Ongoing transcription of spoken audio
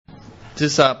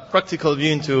This is a practical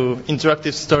view into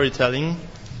interactive storytelling.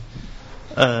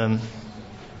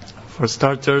 For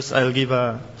starters, I'll give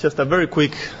just a very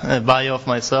quick bio of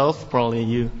myself. Probably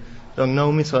you don't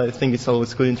know me, so I think it's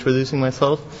always good introducing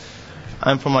myself.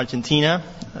 I'm from Argentina.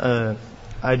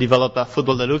 I developed a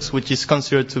Football Deluxe, which is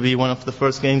considered to be one of the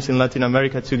first games in Latin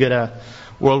America to get a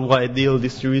worldwide deal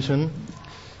distribution.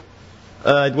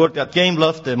 I worked at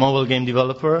Gameloft, the mobile game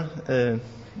developer.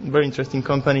 Very interesting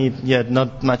company, yet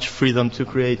not much freedom to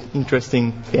create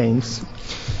interesting games.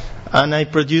 And I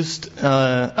produced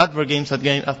advert games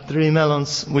at Three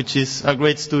Melons, which is a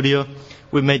great studio.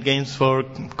 We made games for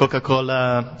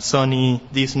Coca-Cola, Sony,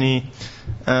 Disney,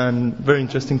 and very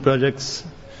interesting projects.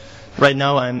 Right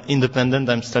now I'm independent.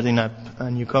 I'm starting up a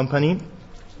new company.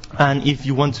 And if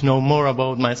you want to know more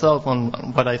about myself, on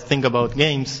what I think about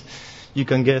games, you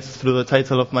can guess through the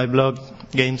title of my blog,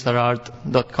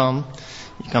 gamesarart.com.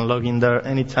 You can log in there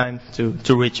anytime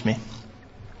to reach me.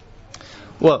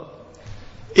 Well,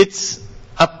 it's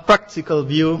a practical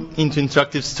view into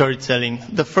interactive storytelling.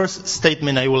 The first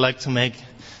statement I would like to make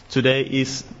today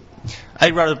is I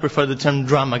rather prefer the term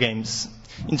drama games.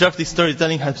 Interactive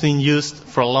storytelling has been used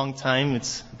for a long time.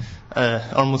 It's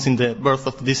almost in the birth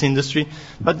of this industry.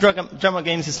 But drama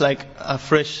games is like a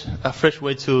fresh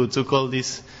way to call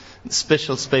this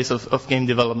special space of game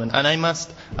development. And I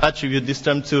must attribute this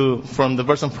term from the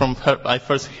person from I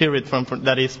first hear it from,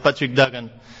 that is Patrick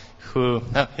Duggan, who,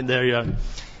 there you are.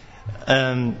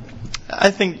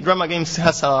 I think drama games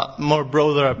has a more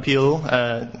broader appeal,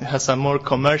 has a more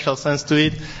commercial sense to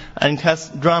it, and it has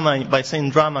drama. By saying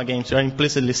drama games, you're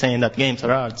implicitly saying that games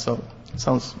are art, so it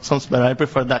sounds better. I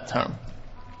prefer that term.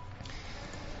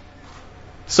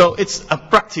 So it's a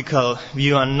practical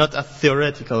view and not a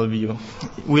theoretical view.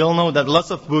 We all know that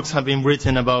lots of books have been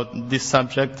written about this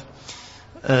subject.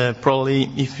 Probably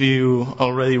if you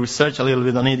already research a little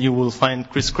bit on it, you will find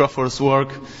Chris Crawford's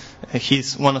work.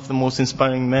 He's one of the most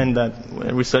inspiring men that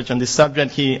research on this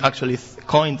subject. He actually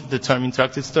coined the term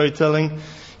interactive storytelling.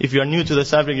 If you are new to the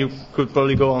subject, you could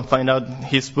probably go and find out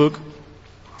his book.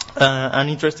 An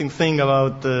interesting thing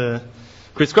about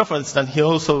Chris Crawford is that he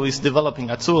also is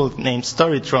developing a tool named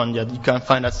Storytron that you can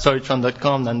find at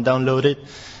storytron.com and download it.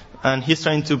 And he's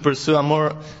trying to pursue a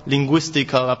more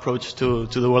linguistical approach to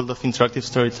the world of interactive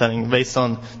storytelling based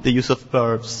on the use of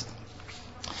verbs.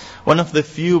 One of the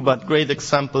few but great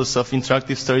examples of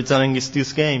interactive storytelling is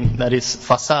this game, that is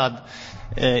Facade.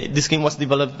 This game was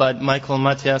developed by Michael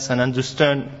Matthias and Andrew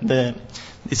Stern.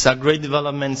 It's a great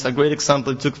development, it's a great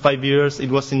example. It took 5 years. It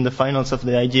was in the finals of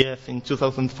the IGF in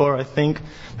 2004, I think.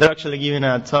 They're actually giving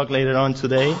a talk later on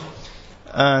today.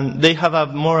 And they have a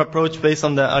more approach based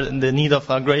on the need of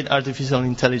a great artificial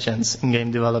intelligence in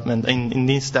game development, in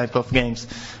this type of games.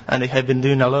 And they have been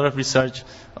doing a lot of research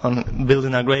on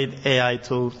building a great AI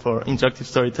tool for interactive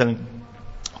storytelling.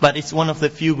 But it's one of the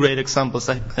few great examples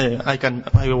I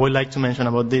would like to mention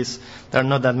about this. There are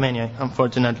not that many,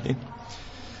 unfortunately.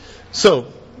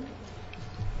 So,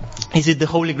 is it the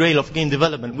holy grail of game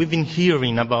development? We've been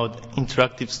hearing about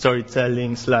interactive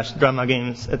storytelling / drama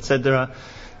games, etc.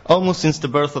 almost since the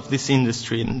birth of this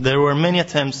industry. There were many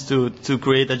attempts to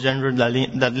create a genre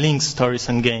that links stories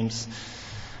and games.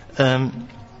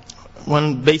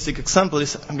 One basic example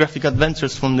is graphic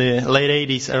adventures from the late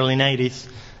 80s, early 90s,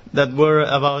 that were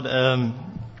about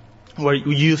where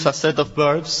you use a set of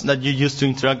verbs that you use to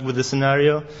interact with the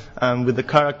scenario and with the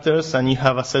characters, and you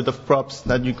have a set of props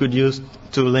that you could use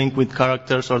to link with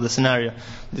characters or the scenario.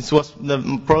 This was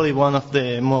probably one of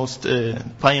the most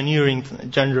pioneering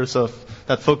genres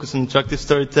that focus on interactive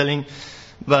storytelling,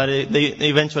 but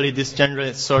eventually this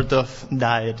genre sort of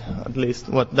died. At least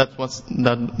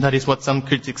that is what some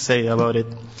critics say about it.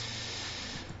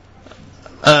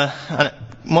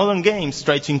 Modern games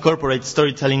try to incorporate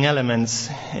storytelling elements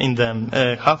in them.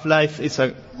 Half-Life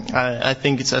I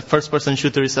think it's a first-person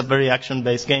shooter. It's a very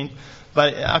action-based game,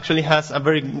 but it actually has a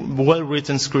very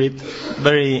well-written script,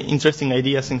 very interesting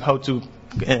ideas in how to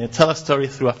tell a story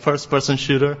through a first-person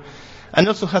shooter, and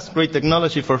also has great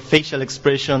technology for facial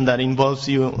expression that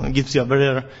gives you a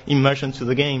better immersion to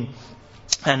the game.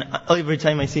 And every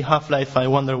time I see Half-Life, I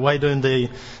wonder why don't they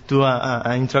do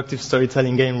an interactive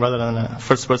storytelling game rather than a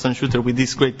first-person shooter with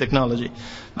this great technology.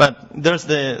 But there's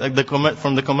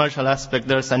from the commercial aspect,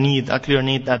 there's a clear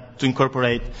need to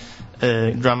incorporate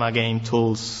drama game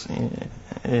tools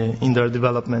in their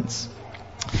developments.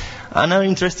 Another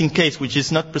interesting case, which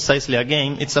is not precisely a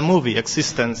game, it's a movie,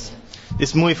 Existence.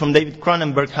 This movie from David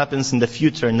Cronenberg happens in the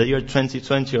future, in the year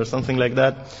 2020 or something like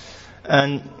that.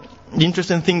 And the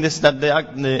interesting thing is that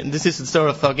this is sort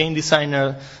of a game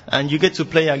designer, and you get to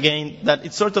play a game that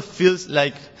it sort of feels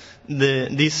like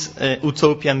this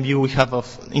utopian view we have of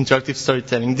interactive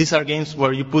storytelling. These are games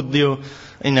where you put you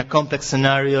in a complex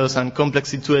scenarios and complex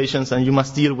situations, and you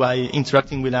must deal by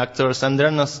interacting with actors, and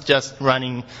they're not just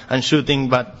running and shooting,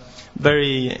 but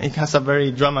it has a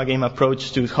very drama game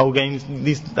approach to how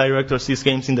this director sees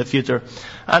games in the future.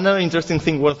 Another interesting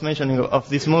thing worth mentioning of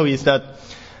this movie is that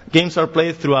games are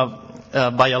played through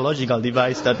a biological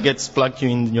device that gets plugged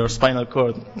in your spinal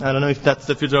cord. I don't know if that's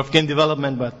the future of game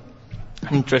development, but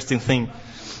an interesting thing.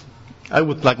 I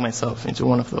would plug myself into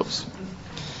one of those,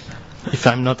 if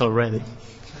I'm not already.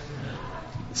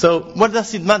 So, what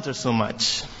does it matter so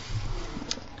much?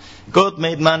 God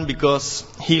made man because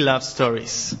he loves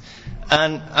stories.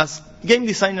 And as game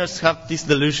designers have this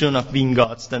delusion of being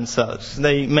gods themselves,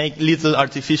 they make little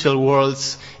artificial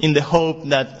worlds in the hope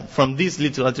that from these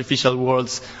little artificial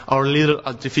worlds, our little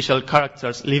artificial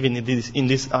characters living in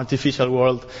this artificial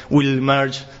world will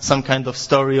emerge some kind of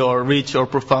story or rich or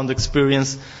profound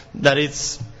experience that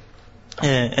is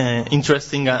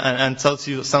interesting and tells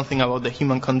you something about the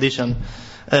human condition.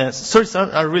 Stories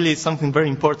are really something very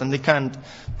important. They can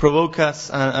provoke us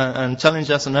and challenge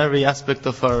us on every aspect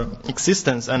of our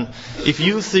existence. And if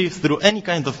you see through any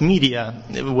kind of media,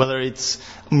 whether it's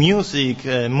music,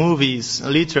 movies,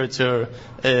 literature,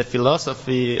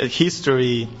 philosophy,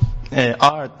 history,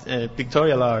 art,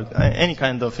 pictorial art, any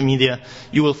kind of media,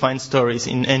 you will find stories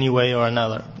in any way or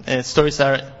another. Stories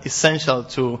are essential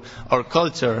to our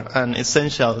culture and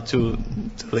essential to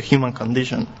the human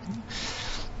condition.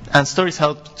 And stories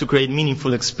help to create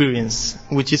meaningful experience,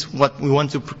 which is what we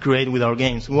want to create with our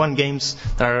games. We want games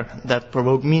that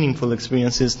provoke meaningful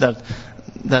experiences that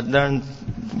aren't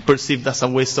perceived as a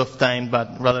waste of time,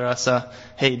 but rather as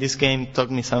hey, this game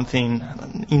taught me something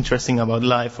interesting about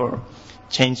life or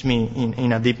changed me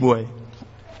in a deep way.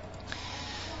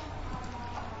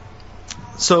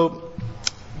 So,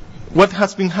 what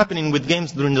has been happening with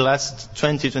games during the last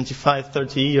 20, 25,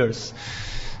 30 years?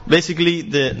 Basically,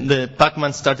 the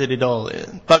Pac-Man started it all.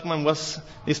 Pac-Man was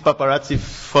this paparazzi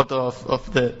photo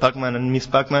of the Pac-Man and Miss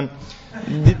Pac-Man.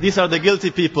 These are the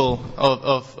guilty people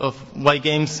of why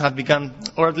games have become,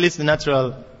 or at least the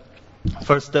natural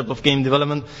first step of game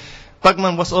development.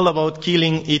 Pac-Man was all about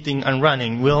killing, eating, and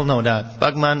running. We all know that.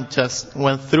 Pac-Man just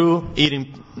went through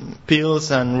eating pills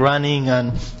and running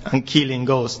and killing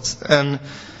ghosts. And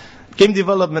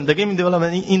the game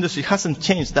development industry hasn't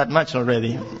changed that much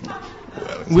already.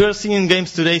 We are seeing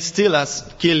games today still as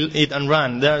kill, eat, and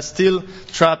run. They are still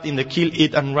trapped in the kill,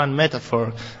 eat, and run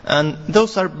metaphor. And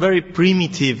those are very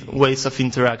primitive ways of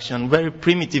interaction, very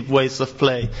primitive ways of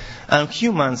play. And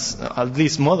humans, at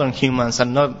least modern humans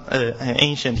and not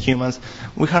ancient humans,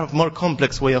 we have a more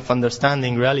complex way of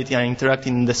understanding reality and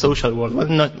interacting in the social world.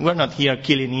 We're not here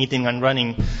killing, eating, and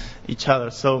running each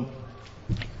other. So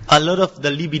a lot of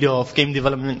the libido of game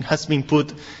development has been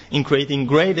put in creating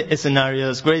great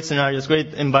scenarios, great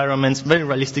environments, very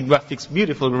realistic graphics,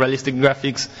 beautiful realistic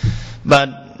graphics,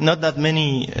 but not that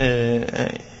many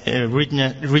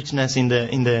richness in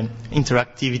the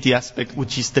interactivity aspect,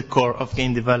 which is the core of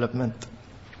game development.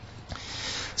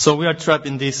 So we are trapped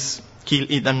in this kill,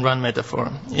 eat, and run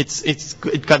metaphor.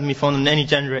 It can be found in any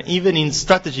genre, even in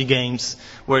strategy games,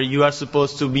 where you are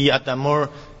supposed to be at a more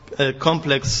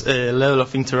complex level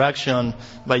of interaction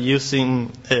by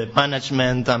using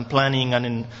management and planning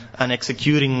and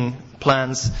executing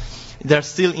plans. They're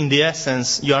still in the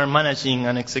essence, you are managing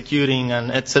and executing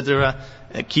and etc.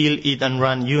 Kill, eat, and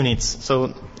run units.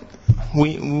 So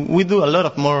we do a lot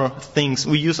of more things.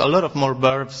 We use a lot of more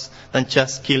verbs than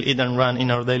just kill, eat, and run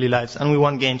in our daily lives, and we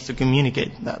want games to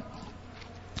communicate that.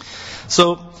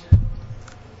 So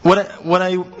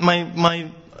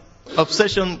my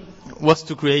obsession was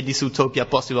to create this utopia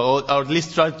possible, or at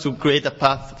least try to create a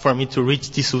path for me to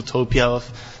reach this utopia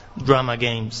of drama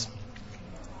games.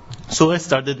 So I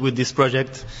started with this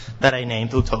project that I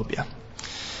named Utopia.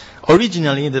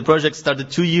 Originally, the project started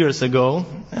 2 years ago,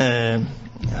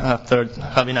 after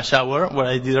having a shower, where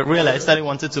I realized that I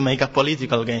wanted to make a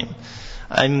political game.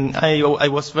 I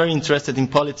was very interested in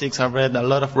politics. I read a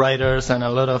lot of writers and a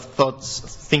lot of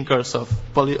thinkers of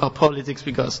politics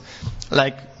because,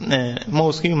 like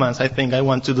most humans, I think I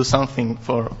want to do something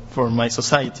for my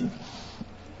society.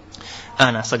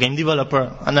 And as a game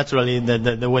developer, naturally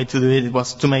the way to do it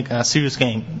was to make a serious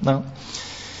game. No?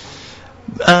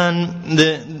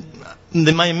 And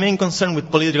my main concern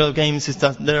with political games is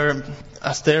that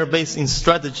they're based in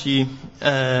strategy,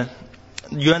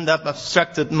 you end up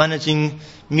abstracted managing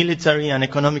military and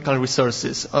economical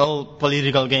resources. All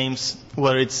political games,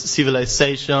 whether it's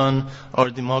civilization or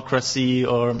democracy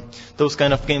or those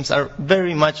kind of games, are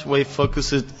very much way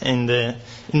focused in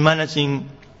managing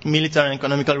military and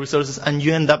economical resources, and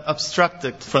you end up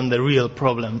abstracted from the real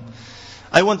problem.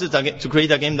 I wanted to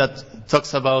create a game that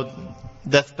talks about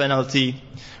death penalty,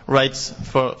 rights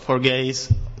for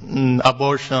gays,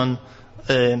 abortion,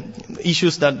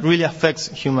 issues that really affects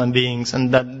human beings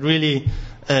and that really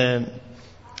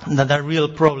that are real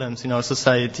problems in our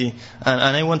society.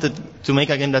 And I wanted to make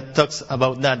a game that talks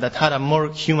about that had a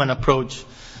more human approach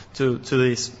to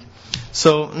this.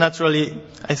 So naturally,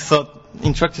 I thought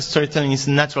interactive storytelling is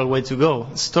a natural way to go.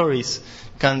 Stories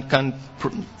can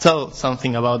tell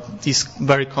something about these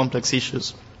very complex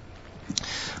issues.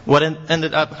 What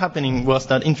ended up happening was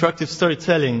that interactive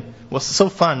storytelling was so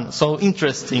fun, so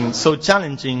interesting, so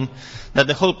challenging, that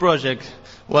the whole project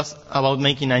was about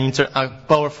making a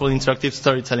powerful interactive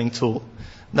storytelling tool.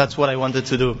 That's what I wanted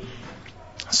to do.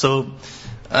 So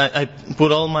I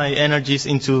put all my energies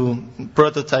into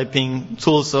prototyping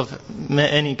tools of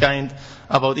any kind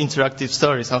about interactive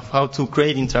stories, of how to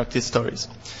create interactive stories.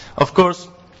 Of course,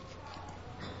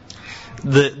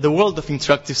 the world of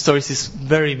interactive stories is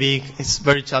very big, it's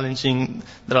very challenging.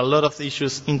 There are a lot of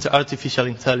issues, artificial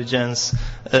intelligence,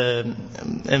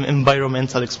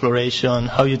 environmental exploration,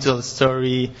 how you tell a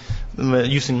story,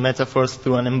 using metaphors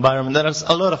through an environment. There are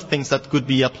a lot of things that could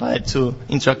be applied to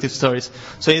interactive stories.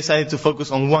 So I decided to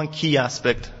focus on one key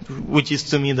aspect, which is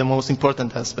to me the most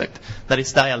important aspect, that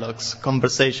is dialogues,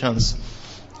 conversations.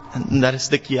 And that is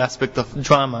the key aspect of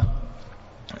drama.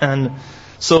 And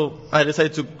so I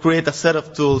decided to create a set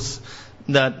of tools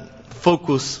that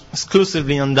focus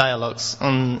exclusively on dialogues,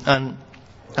 and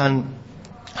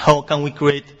how can we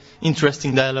create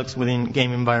interesting dialogues within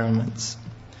game environments.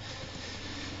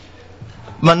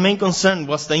 My main concern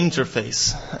was the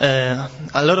interface.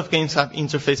 A lot of games have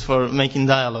interface for making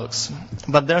dialogues,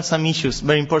 but there are some issues,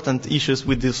 very important issues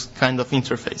with this kind of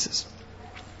interfaces.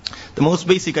 The most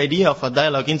basic idea of a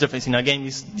dialogue interface in a game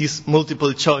is this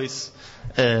multiple choice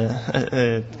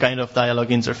kind of dialogue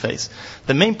interface.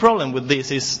 The main problem with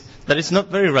this is that it's not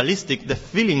very realistic. The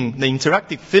feeling, the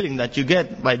interactive feeling that you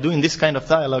get by doing this kind of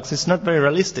dialogues is not very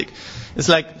realistic. It's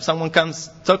like someone comes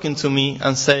talking to me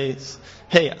and says,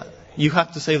 hey, you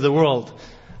have to save the world.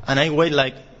 And I wait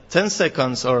like 10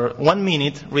 seconds or 1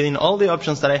 minute reading all the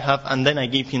options that I have, and then I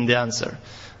give him the answer.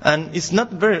 And it's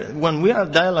not very, when we are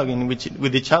dialoguing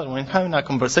with each other, when having a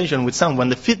conversation with someone,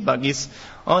 the feedback is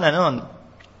on and on.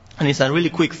 And it's a really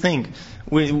quick thing.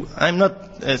 I'm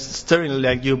not staring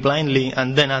like you blindly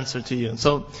and then answer to you.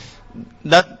 So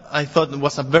that I thought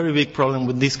was a very big problem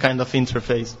with this kind of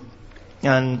interface.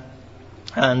 And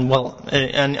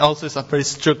also it's a very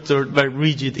structured, very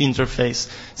rigid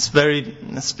interface. It's very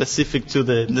specific to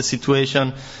the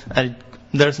situation. And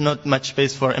there's not much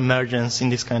space for emergence in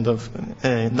this kind of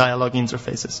dialogue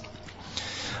interfaces.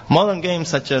 Modern games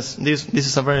such as this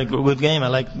is a very good game I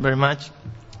like very much,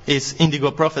 is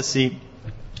Indigo Prophecy,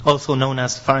 also known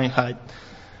as Fahrenheit.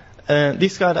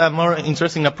 This had a more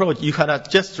interesting approach. You had a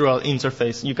gestural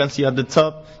interface. You can see at the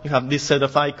top, you have this set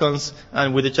of icons,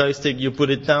 and with the joystick you put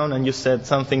it down and you said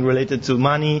something related to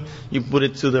money. You put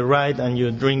it to the right and you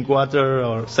drink water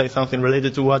or say something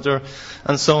related to water,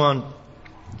 and so on.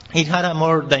 It had a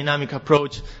more dynamic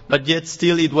approach, but yet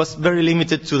still it was very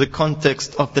limited to the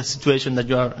context of the situation that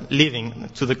you are living,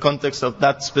 to the context of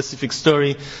that specific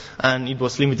story, and it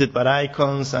was limited by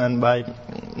icons and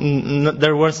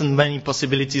there wasn't many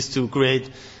possibilities to create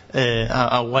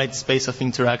a wide space of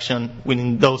interaction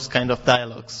within those kind of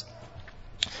dialogues.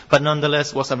 But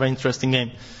nonetheless, was a very interesting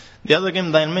game. The other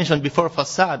game that I mentioned before,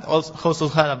 Facade, also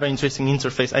had a very interesting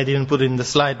interface. I didn't put it in the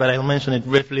slide, but I'll mention it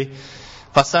briefly.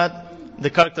 Facade, the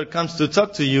character comes to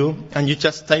talk to you, and you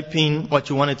just type in what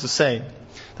you wanted to say.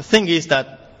 The thing is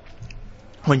that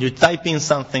when you type in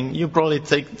something, you probably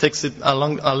takes it a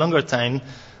longer time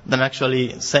than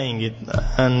actually saying it.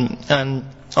 And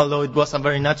although it was a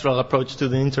very natural approach to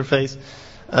the interface,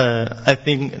 I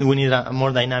think we need a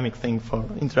more dynamic thing for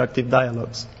interactive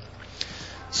dialogues.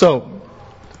 So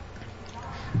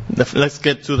let's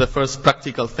get to the first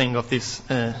practical thing of this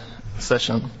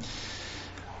session.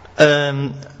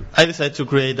 I decided to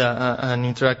create an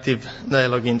interactive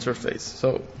dialogue interface.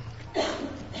 So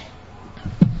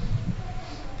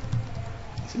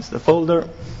this is the folder.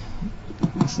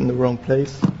 It's in the wrong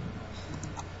place.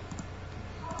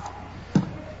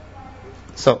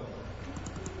 So,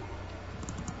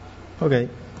 okay,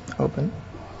 open.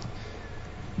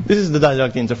 This is the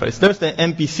dialogue interface. There's the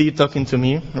NPC talking to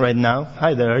me right now.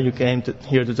 Hi there, you came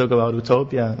here to talk about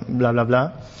Utopia, blah, blah,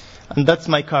 blah. And that's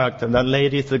my character. That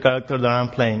lady is the character that I'm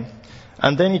playing.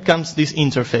 And then it comes this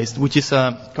interface, which is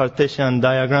a Cartesian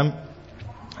diagram.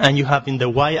 And you have in the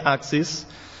y-axis,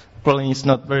 probably it's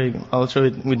not very, I'll show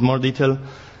it with more detail,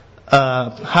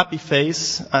 happy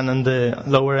face, and on the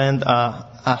lower end,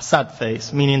 a sad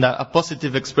face, meaning that a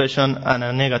positive expression and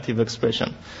a negative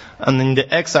expression. And in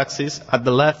the x-axis, at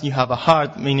the left, you have a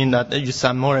heart, meaning that it's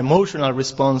a more emotional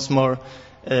response, more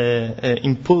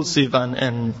impulsive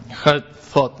and hurt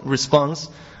thought response.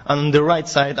 And on the right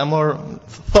side, a more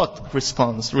thought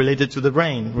response related to the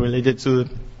brain, related to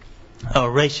a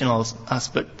rational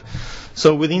aspect.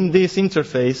 So within this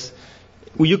interface,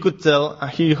 you could tell,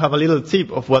 here you have a little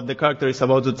tip of what the character is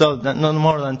about to tell, that not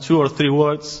more than 2 or 3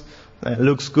 words.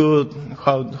 Looks good,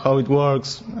 how it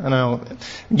works, I don't know,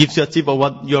 gives you a tip of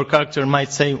what your character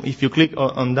might say if you click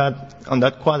on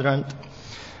that quadrant.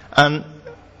 And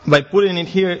by putting it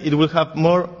here, it will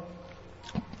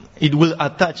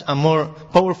attach a more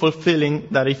powerful feeling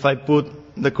than if I put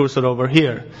the cursor over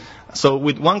here. So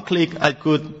with one click, I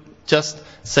could just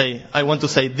say, I want to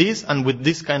say this, and with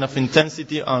this kind of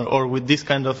intensity or with this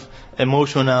kind of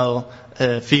emotional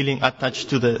feeling attached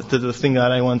to the thing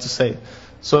that I want to say.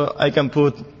 So I can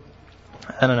put,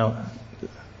 I don't know,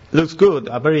 looks good,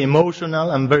 a very emotional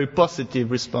and very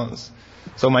positive response.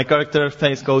 So my character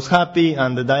face goes happy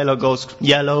and the dialogue goes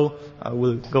yellow. I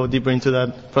will go deeper into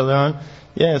that further on.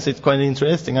 Yes, it's quite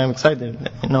interesting. I'm excited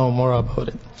to know more about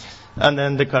it. And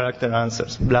then the character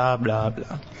answers, blah, blah,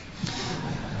 blah.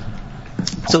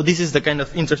 So this is the kind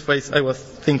of interface I was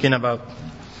thinking about.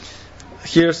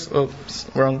 Here's, oops,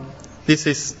 wrong. This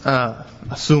is a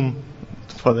zoom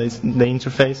for the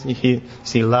interface. You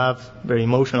see love, very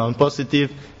emotional and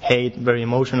positive, hate, very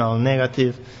emotional and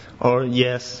negative, or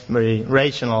yes, very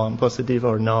rational and positive,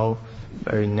 or no,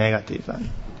 very negative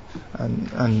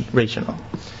and rational.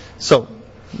 So,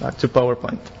 back to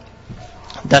PowerPoint.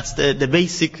 That's the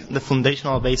basic, the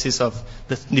foundational basis of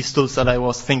these tools that I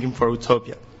was thinking for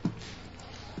Utopia.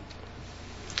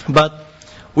 But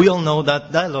we all know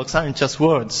that dialogues aren't just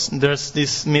words. There's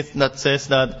this myth that says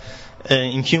that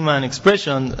in human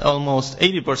expression, almost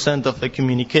 80% of the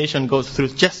communication goes through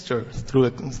gesture,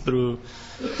 through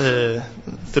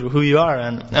who you are,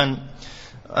 and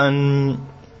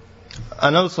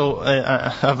also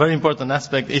a very important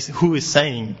aspect is who is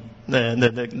saying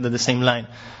the same line.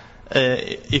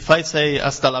 If I say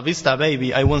 "Hasta la vista,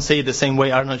 baby," I won't say it the same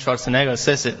way Arnold Schwarzenegger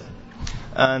says it.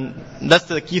 And that's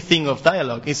the key thing of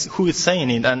dialogue, is who is saying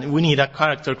it. And we need a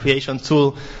character creation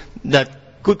tool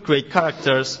that could create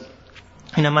characters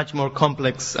in a much more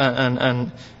complex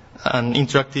and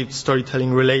interactive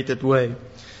storytelling related way.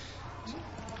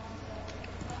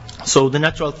 So the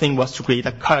natural thing was to create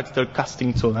a character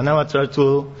casting tool, an avatar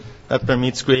tool that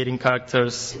permits creating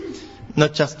characters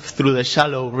not just through the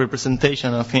shallow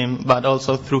representation of him, but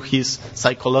also through his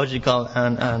psychological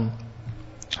and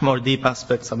more deep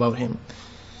aspects about him.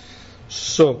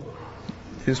 So,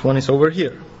 this one is over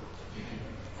here.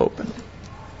 Open.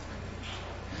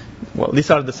 Well, these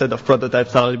are the set of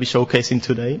prototypes that I'll be showcasing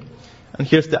today. And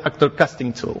here's the actor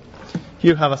casting tool.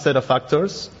 Here you have a set of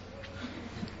actors.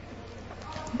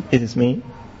 This is me.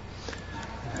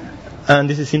 And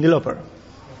this is Cyndi Lauper.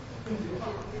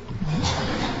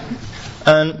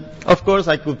 And of course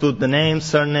I could put the name,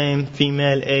 surname,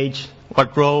 female, age,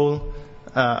 what role,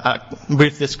 a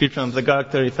brief description of the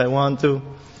character if I want to.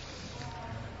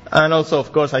 And also,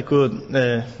 of course, I could,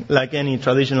 like any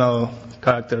traditional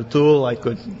character tool, I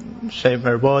could shape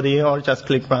her body or just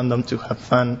click random to have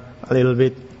fun a little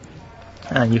bit.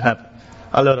 And you have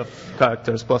a lot of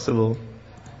characters possible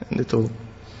in the tool.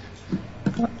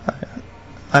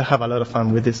 I have a lot of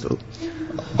fun with this tool.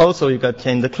 Also, you can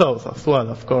change the clothes as well,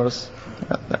 of course.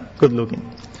 Good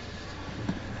looking.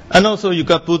 And also, you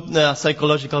can put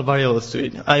psychological variables to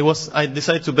it. I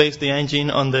decided to base the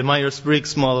engine on the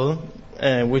Myers-Briggs model,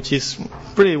 which is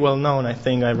pretty well known, I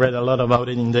think. I read a lot about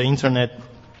it in the internet,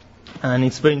 and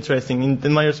it's very interesting. In the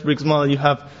Myers-Briggs model, you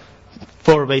have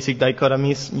 4 basic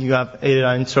dichotomies. You have either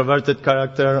an introverted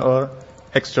character or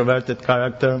extroverted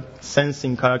character,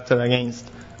 sensing character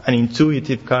against an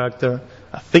intuitive character,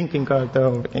 a thinking character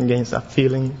or against a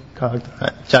feeling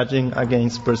character, judging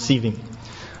against perceiving.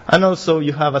 And also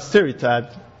you have a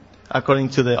stereotype, according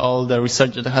to all the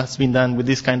research that has been done with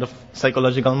this kind of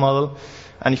psychological model.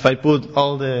 And if I put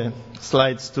all the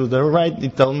slides to the right,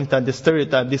 it tells me that the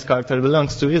stereotype this character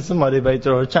belongs to is a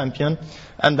motivator or champion,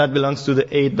 and that belongs to the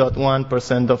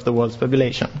 8.1% of the world's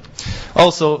population.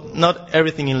 Also, not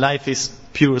everything in life is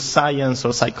pure science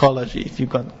or psychology, if you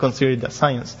can consider it as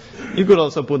science. You could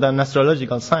also put an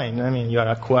astrological sign. I mean, you are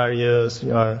Aquarius,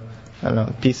 you are, I don't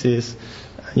know, Pisces,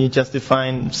 You just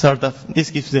define sort of,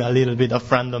 this gives you a little bit of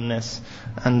randomness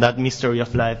and that mystery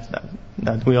of life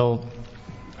that we all,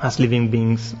 as living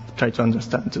beings, try to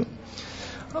understand too.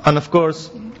 And of course,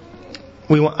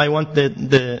 I want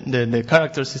the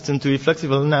character system to be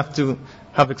flexible enough to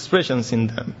have expressions in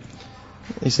them.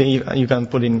 You see, you can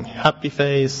put in happy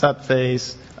face, sad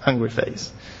face, angry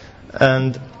face.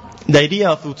 And the idea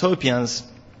of utopians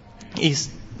is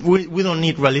we don't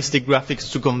need realistic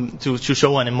graphics to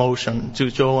show an emotion, to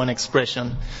show an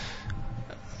expression.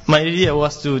 My idea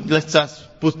was let's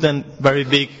just put them very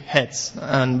big heads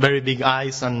and very big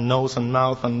eyes and nose and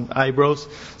mouth and eyebrows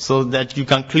so that you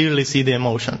can clearly see the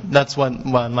emotion. That's what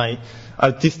my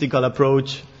artistical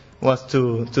approach was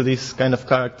to this kind of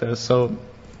characters. So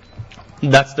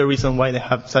that's the reason why they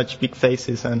have such big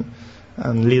faces and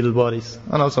little bodies,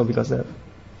 and also because they're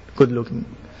good looking.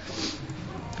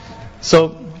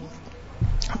 So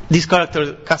this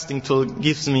character casting tool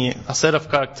gives me a set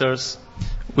of characters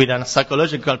with a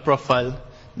psychological profile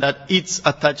that it's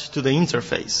attached to the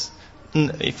interface.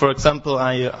 For example,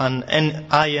 an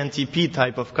INTP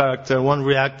type of character won't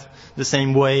react the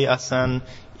same way as an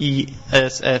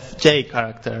ESFJ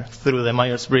character through the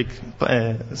Myers-Briggs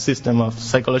system of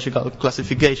psychological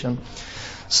classification.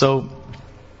 So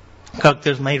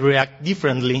characters may react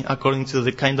differently according to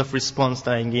the kind of response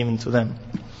that I'm giving to them.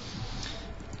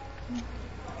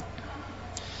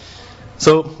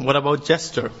 So what about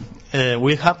gesture?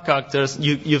 We have characters.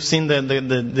 You've seen the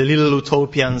little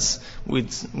utopians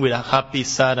with a happy,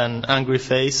 sad, and angry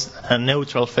face, a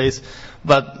neutral face.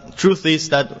 But truth is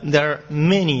that there are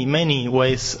many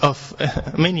ways of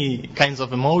many kinds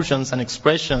of emotions and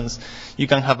expressions. You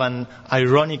can have an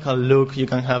ironical look. You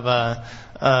can have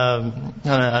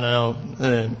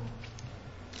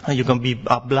you can be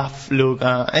a bluff look.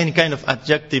 Any kind of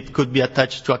adjective could be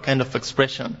attached to a kind of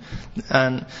expression.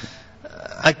 And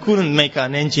I couldn't make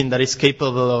an engine that is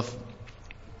capable of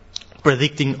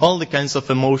predicting all the kinds of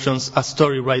emotions a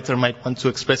story writer might want to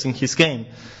express in his game.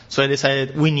 So I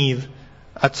decided we need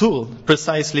a tool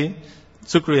precisely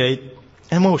to create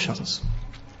emotions.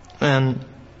 And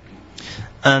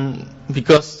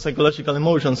because psychological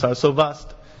emotions are so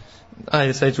vast, I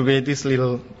decided to create this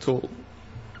little tool.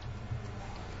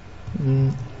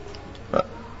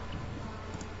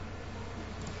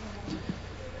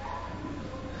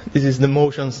 This is the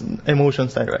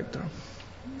emotions director.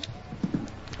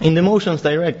 In the emotions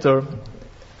director,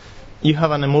 you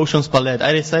have an emotions palette.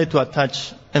 I decided to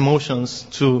attach emotions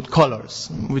to colors,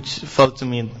 which felt to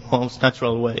me the most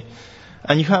natural way.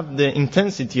 And you have the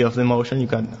intensity of the emotion. You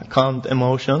can count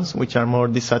emotions, which are more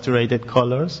desaturated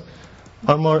colors,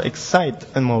 or more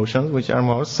excite emotions, which are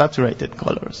more saturated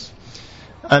colors.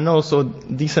 And also,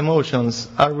 these emotions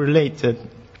are related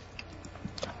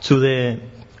to the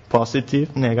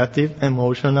positive, negative,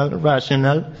 emotional,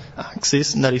 rational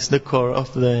axis that is the core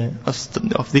of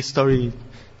this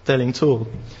storytelling tool.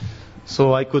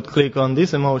 So I could click on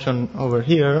this emotion over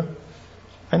here,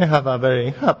 and I have a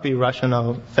very happy,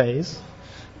 rational face.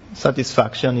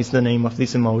 Satisfaction is the name of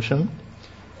this emotion.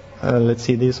 Let's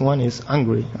see, this one is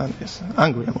angry, and this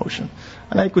angry emotion.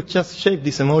 And I could just shape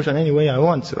this emotion any way I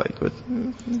want to. I could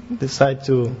decide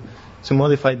to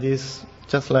modify this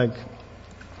just like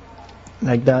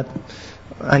that,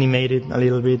 animate it a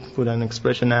little bit, put an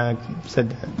expression ag, set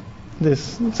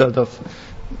this sort of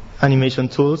animation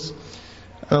tools,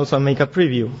 and also make a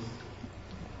preview.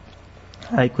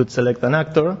 I could select an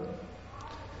actor.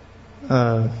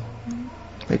 I'll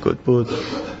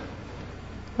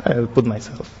put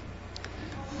myself.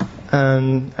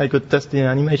 And I could test the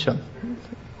animation.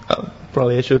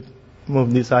 Probably I should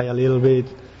move this eye a little bit.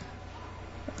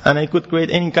 And I could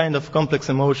create any kind of complex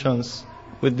emotions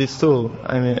with this tool.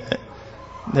 I mean,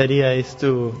 the idea is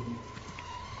to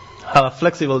have a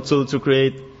flexible tool to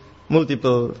create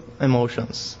multiple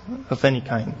emotions of any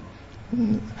kind,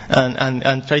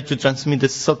 and try to transmit the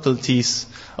subtleties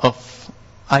of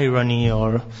irony,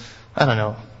 or I don't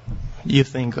know, you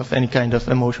think of any kind of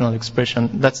emotional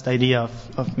expression. That's the idea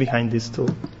of behind this tool.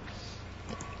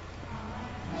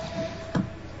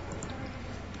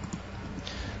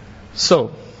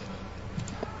 So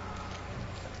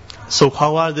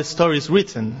how are the stories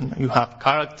written? You have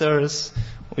characters,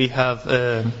 we have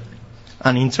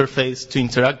an interface to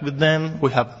interact with them,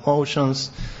 we have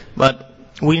emotions, but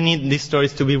we need these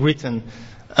stories to be written.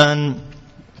 And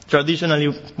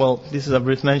traditionally, well, this is a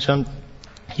brief mention,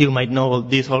 you might know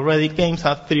this already, games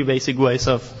have three basic ways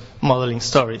of modeling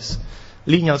stories.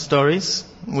 Linear stories,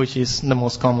 which is the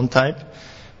most common type,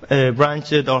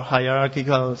 branched or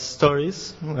hierarchical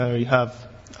stories, where you have,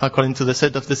 according to the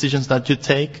set of decisions that you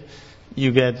take,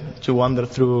 you get to wander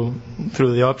through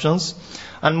the options.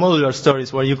 And modular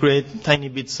stories, where you create tiny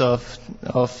bits of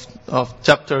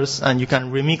chapters, and you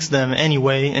can remix them any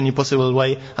way, any possible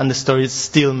way, and the stories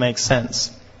still make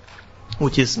sense,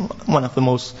 which is one of the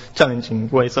most challenging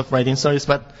ways of writing stories,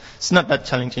 but it's not that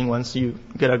challenging once you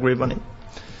get a grip on it.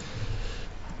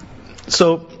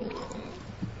 So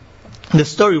the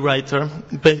story writer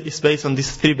is based on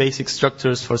these 3 basic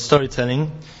structures for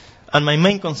storytelling, and my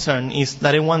main concern is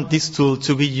that I want this tool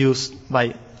to be used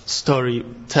by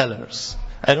storytellers.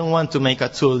 I don't want to make a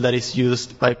tool that is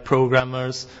used by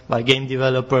programmers, by game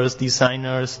developers,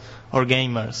 designers, or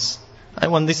gamers. I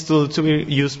want this tool to be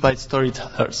used by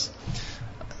storytellers.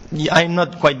 I'm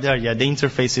not quite there yet. The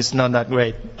interface is not that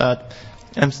great, but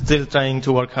I'm still trying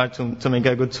to work hard to make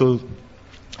a good tool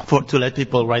to let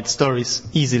people write stories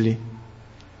easily.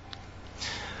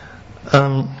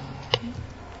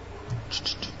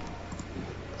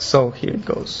 So here it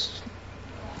goes.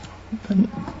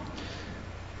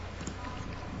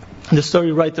 The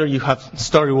story writer, you have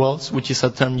story walls, which is a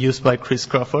term used by Chris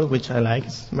Crawford, which I like.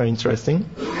 It's very interesting.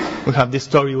 We have the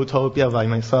story utopia by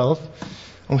myself.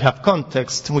 We have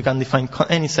context. We can define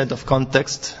any set of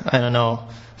context. I don't know,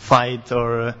 fight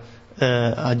or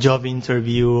a job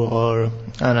interview or,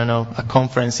 I don't know, a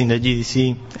conference in the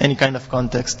GDC, any kind of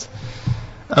context.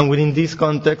 And within this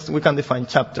context, we can define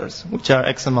chapters, which are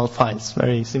XML files,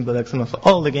 very simple XML files.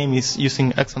 All the game is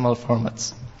using XML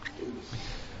formats.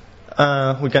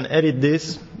 We can edit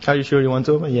this. Are you sure you want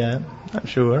to? Yeah, I'm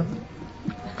sure.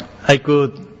 I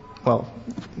could,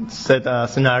 set a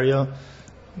scenario,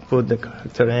 put the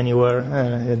character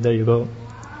anywhere. There you go.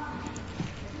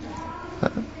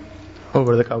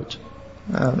 Over the couch.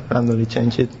 Randomly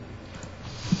change it.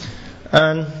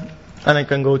 And I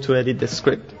can go to edit the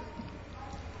script.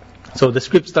 So the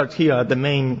script starts here at the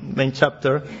main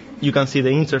chapter. You can see the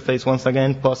interface once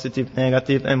again, positive,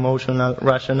 negative, emotional,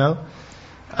 rational.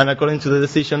 And according to the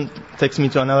decision, takes me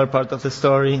to another part of the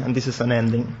story, and this is an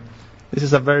ending. This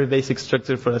is a very basic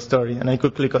structure for a story. And I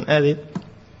could click on edit,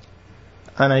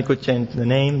 and I could change the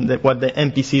name, what the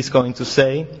NPC is going to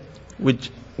say,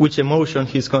 which emotion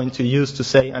he's going to use to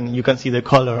say, and you can see the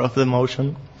color of the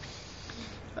emotion.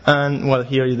 And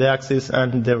here is the axis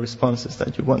and the responses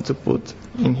that you want to put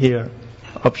in here.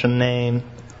 Option name,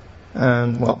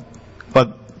 and what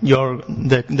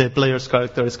the player's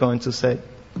character is going to say.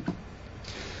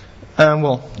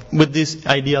 With this,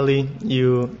 ideally,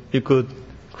 you could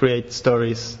create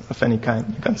stories of any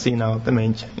kind. You can see now the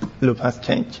main loop has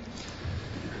changed.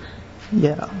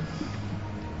 Yeah.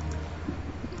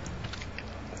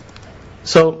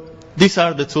 So these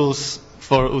are the tools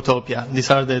for Utopia.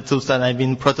 These are the tools that I've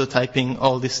been prototyping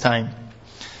all this time.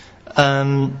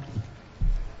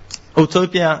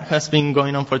 Utopia has been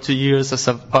going on for 2 years as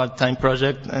a part-time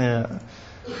project,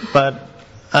 but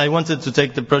I wanted to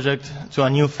take the project to a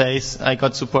new phase. I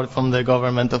got support from the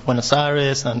government of Buenos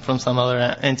Aires and from some other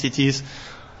entities.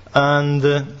 And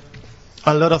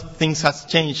a lot of things has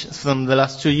changed from the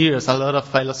last 2 years. A lot of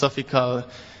philosophical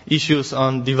issues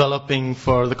on developing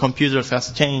for the computers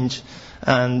has changed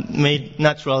and made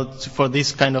natural for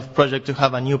this kind of project to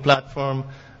have a new platform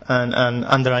and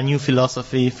under a new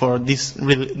philosophy for this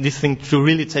thing to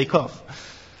really take off.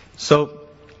 So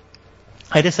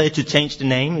I decided to change the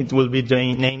name. It will be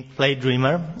named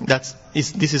Playdreamer.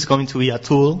 This is going to be a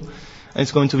tool, and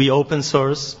it's going to be open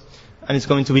source, and it's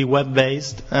going to be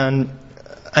web-based, and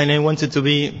I want it to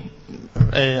be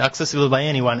accessible by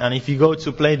anyone. And if you go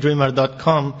to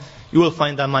playdreamer.com, you will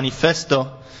find a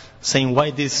manifesto saying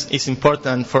why this is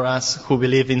important for us who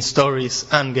believe in stories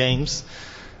and games,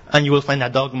 and you will find a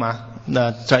dogma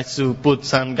that tries to put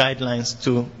some guidelines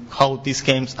to how these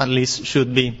games at least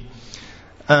should be.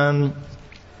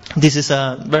 This is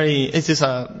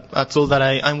a tool that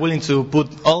I'm willing to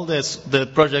put all the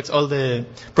projects, all the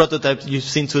prototypes you've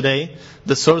seen today,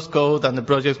 the source code and the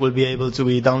projects will be able to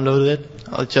be downloaded.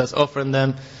 I'll just offer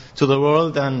them to the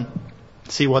world and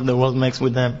see what the world makes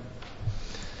with them.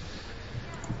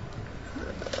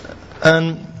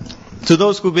 And to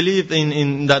those who believe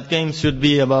in that games should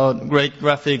be about great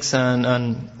graphics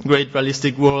and great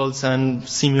realistic worlds and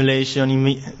simulation,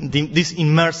 this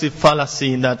immersive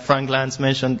fallacy that Frank Lantz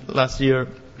mentioned last year,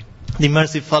 the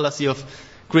immersive fallacy of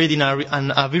creating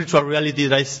a virtual reality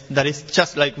that is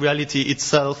just like reality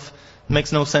itself,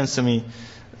 makes no sense to me.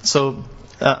 So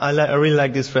I really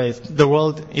like this phrase. The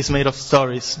world is made of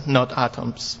stories, not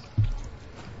atoms.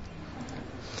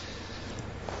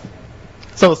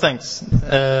 So thanks.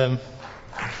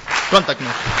 Contact me.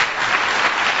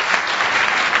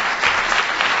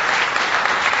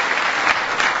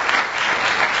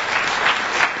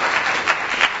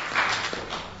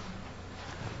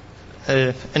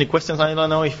 Any questions? I don't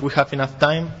know if we have enough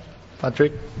time.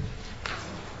 Patrick?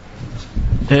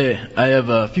 Hey, I have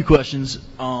a few questions.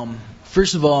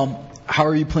 First of all, how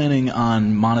are you planning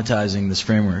on monetizing this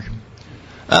framework?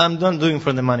 I'm not doing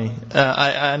for the money.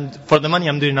 For the money,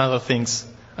 I'm doing other things.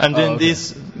 I'm doing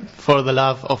this for the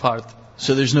love of art.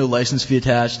 So there's no license fee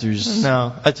attached?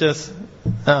 No, I don't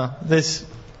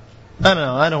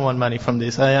know. I don't want money from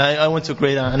this. I want to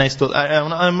create a nice tool.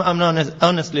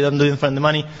 Honestly, I'm doing it for the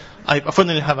money. I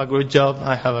fortunately have a great job.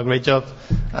 I have a great job.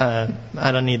 I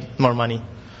don't need more money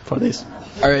for this.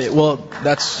 All right. Well,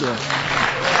 that's cool.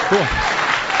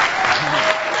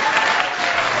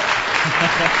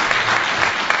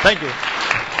 Thank you.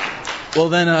 Well,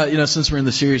 then, since we're in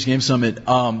the Serious Game Summit,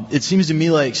 it seems to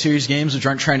me like serious games which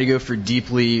aren't trying to go for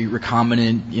deeply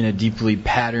recombinant, deeply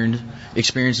patterned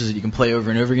experiences that you can play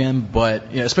over and over again,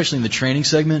 but especially in the training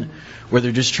segment, where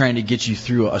they're just trying to get you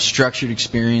through a structured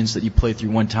experience that you play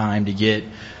through one time to get,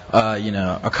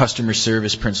 a customer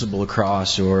service principle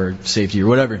across or safety or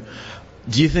whatever.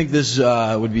 Do you think this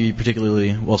would be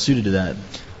particularly well suited to that?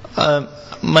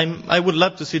 I would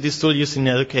love to see this tool used in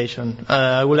education.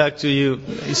 I would like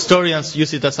historians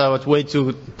use it as a way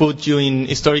to put you in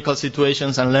historical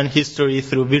situations and learn history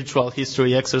through virtual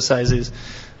history exercises.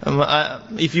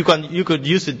 If you could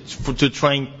use it to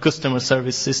train customer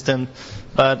service system,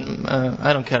 but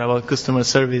I don't care about customer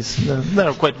service.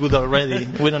 They're quite good already.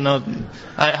 We don't know.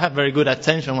 I have very good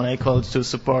attention when I call to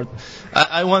support.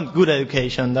 I want good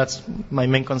education. That's my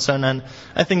main concern, and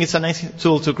I think it's a nice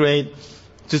tool to create.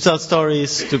 To tell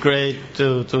stories,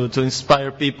 to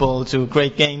inspire people, to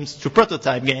create games, to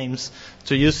prototype games,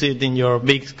 to use it in your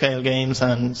big scale games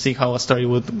and see how a story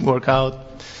would work out.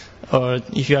 Or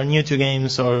if you are new to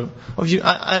games, I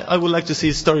would like to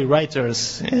see story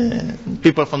writers,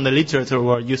 people from the literature who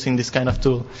are using this kind of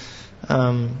tool.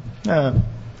 I don't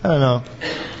know.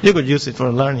 You could use it for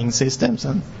learning systems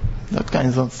and that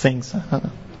kinds of things. I don't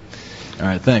know. All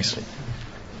right, thanks.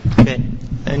 Okay.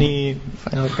 Any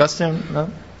final question?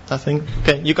 No? Nothing?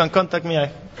 Okay, you can contact me. Do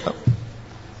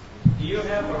you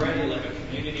have already like a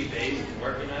community base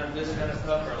working on this kind of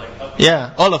stuff, or like helping?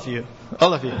 Yeah, all of you.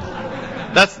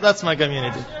 That's my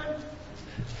community.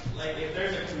 Like if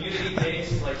there's a community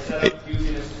base like set up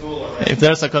using this tool already. If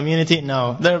there's a community,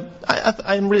 no.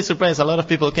 I'm really surprised. A lot of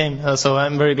people came, so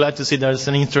I'm very glad to see there's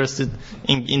an interest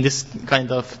in this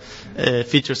kind of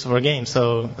features of our game.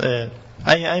 So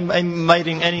I'm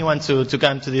inviting anyone to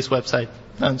come to this website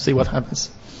and see what happens.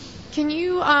 Can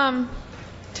you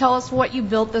tell us what you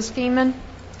built this game in?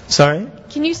 Sorry?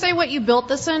 Can you say what you built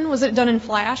this in? Was it done in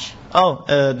Flash? Oh,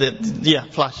 yeah,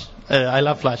 Flash. I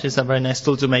love Flash. It's a very nice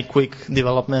tool to make quick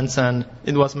developments, and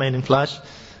it was made in Flash.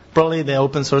 Probably the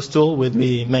open source tool would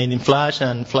be made in Flash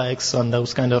and Flex on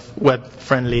those kind of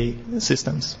web-friendly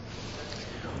systems.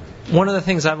 One of the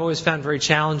things I've always found very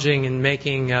challenging in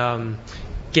making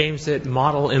games that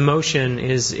model emotion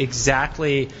is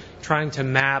exactly trying to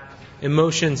map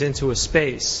emotions into a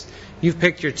space. You've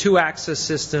picked your two-axis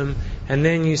system, and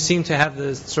then you seem to have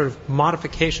the sort of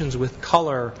modifications with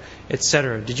color,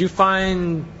 etc. Did you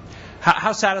find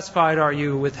how satisfied are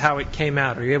you with how it came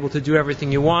out? Are you able to do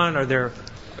everything you want? Do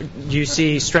you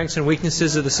see strengths and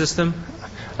weaknesses of the system?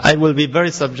 I will be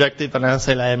very subjective, and I'll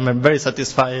say I am very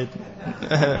satisfied.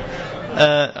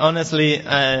 Honestly,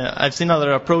 I've seen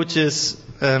other approaches.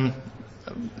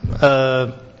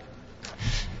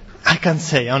 I can't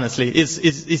say honestly.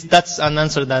 That's an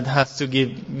answer that has to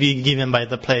be given by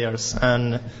the players,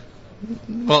 and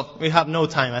well, we have no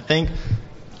time. I think.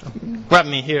 Grab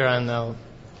me here, and I'll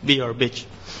be your bitch.